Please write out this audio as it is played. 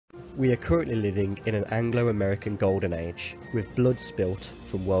We are currently living in an Anglo-American golden age, with blood spilt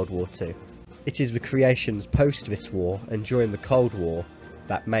from World War II. It is the creations post this war and during the Cold War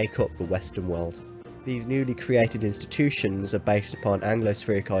that make up the Western world. These newly created institutions are based upon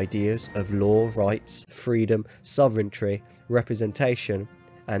Anglospheric ideas of law, rights, freedom, sovereignty, representation,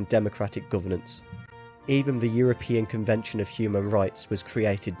 and democratic governance. Even the European Convention of Human Rights was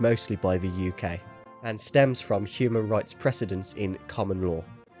created mostly by the UK, and stems from human rights precedents in common law.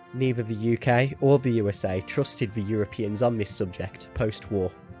 Neither the UK or the USA trusted the Europeans on this subject post-war,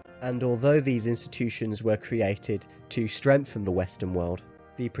 and although these institutions were created to strengthen the Western world,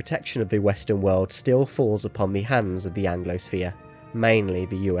 the protection of the Western world still falls upon the hands of the Anglosphere, mainly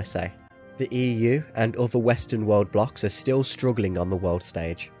the USA. The EU and other Western world blocs are still struggling on the world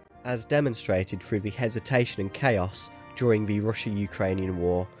stage, as demonstrated through the hesitation and chaos during the Russia-Ukrainian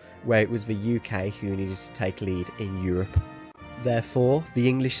war, where it was the UK who needed to take lead in Europe. Therefore, the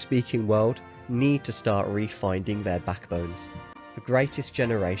English-speaking world need to start refinding their backbones. The greatest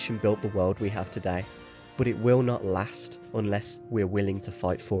generation built the world we have today, but it will not last unless we're willing to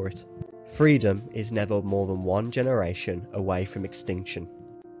fight for it. Freedom is never more than one generation away from extinction.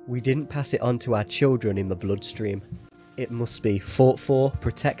 We didn't pass it on to our children in the bloodstream. It must be fought for,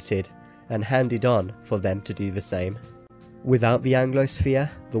 protected, and handed on for them to do the same. Without the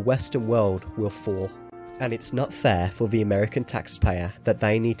Anglosphere, the Western world will fall, and it's not fair for the American taxpayer that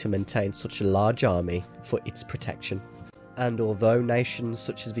they need to maintain such a large army for its protection. And although nations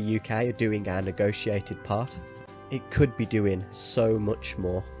such as the UK are doing our negotiated part, it could be doing so much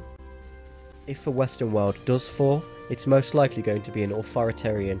more. If the Western world does fall, it's most likely going to be an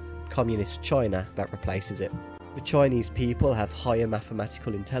authoritarian, communist China that replaces it. The Chinese people have higher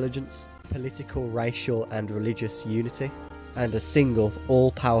mathematical intelligence, political, racial and religious unity, and a single,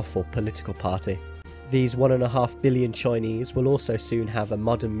 all-powerful political party. These 1.5 billion Chinese will also soon have a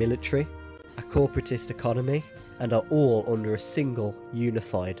modern military, a corporatist economy, and are all under a single,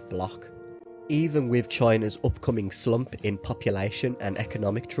 unified bloc. Even with China's upcoming slump in population and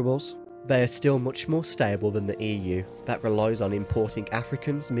economic troubles, they are still much more stable than the EU, that relies on importing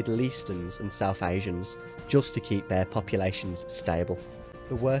Africans, Middle Easterns and South Asians just to keep their populations stable.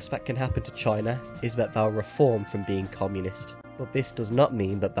 The worst that can happen to China is that they'll reform from being communist, but this does not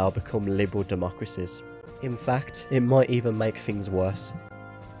mean that they'll become liberal democracies. In fact, it might even make things worse.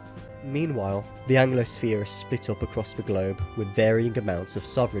 Meanwhile, the Anglosphere is split up across the globe with varying amounts of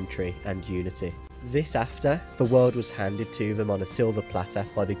sovereignty and unity. This after the world was handed to them on a silver platter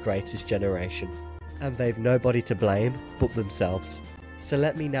by the greatest generation, and they've nobody to blame but themselves. So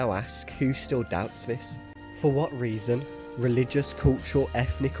let me now ask, who still doubts this? For what reason, religious, cultural,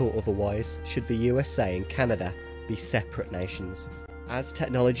 ethnic or otherwise, should the USA and Canada be separate nations? As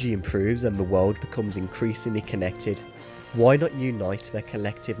technology improves and the world becomes increasingly connected, why not unite their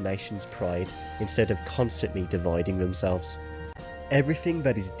collective nation's pride instead of constantly dividing themselves? Everything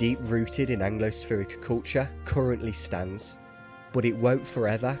that is deep-rooted in Anglospheric culture currently stands, but it won't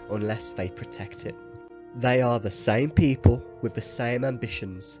forever unless they protect it. They are the same people with the same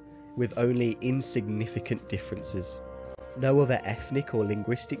ambitions, with only insignificant differences. No other ethnic or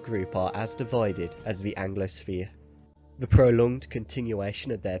linguistic group are as divided as the Anglosphere. The prolonged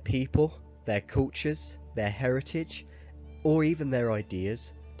continuation of their people, their cultures, their heritage, or even their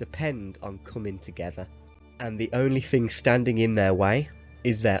ideas depend on coming together. And the only thing standing in their way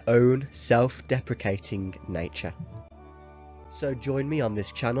is their own self-deprecating nature. So join me on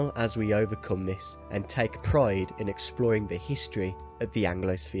this channel as we overcome this and take pride in exploring the history of the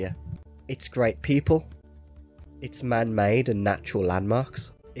Anglosphere. Its great people, its man-made and natural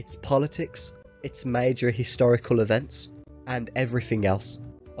landmarks, its politics, its major historical events, and everything else.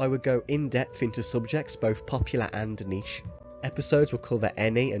 I would go in depth into subjects both popular and niche. Episodes will cover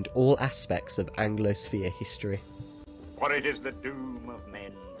any and all aspects of Anglosphere history. For it is the doom of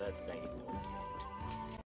men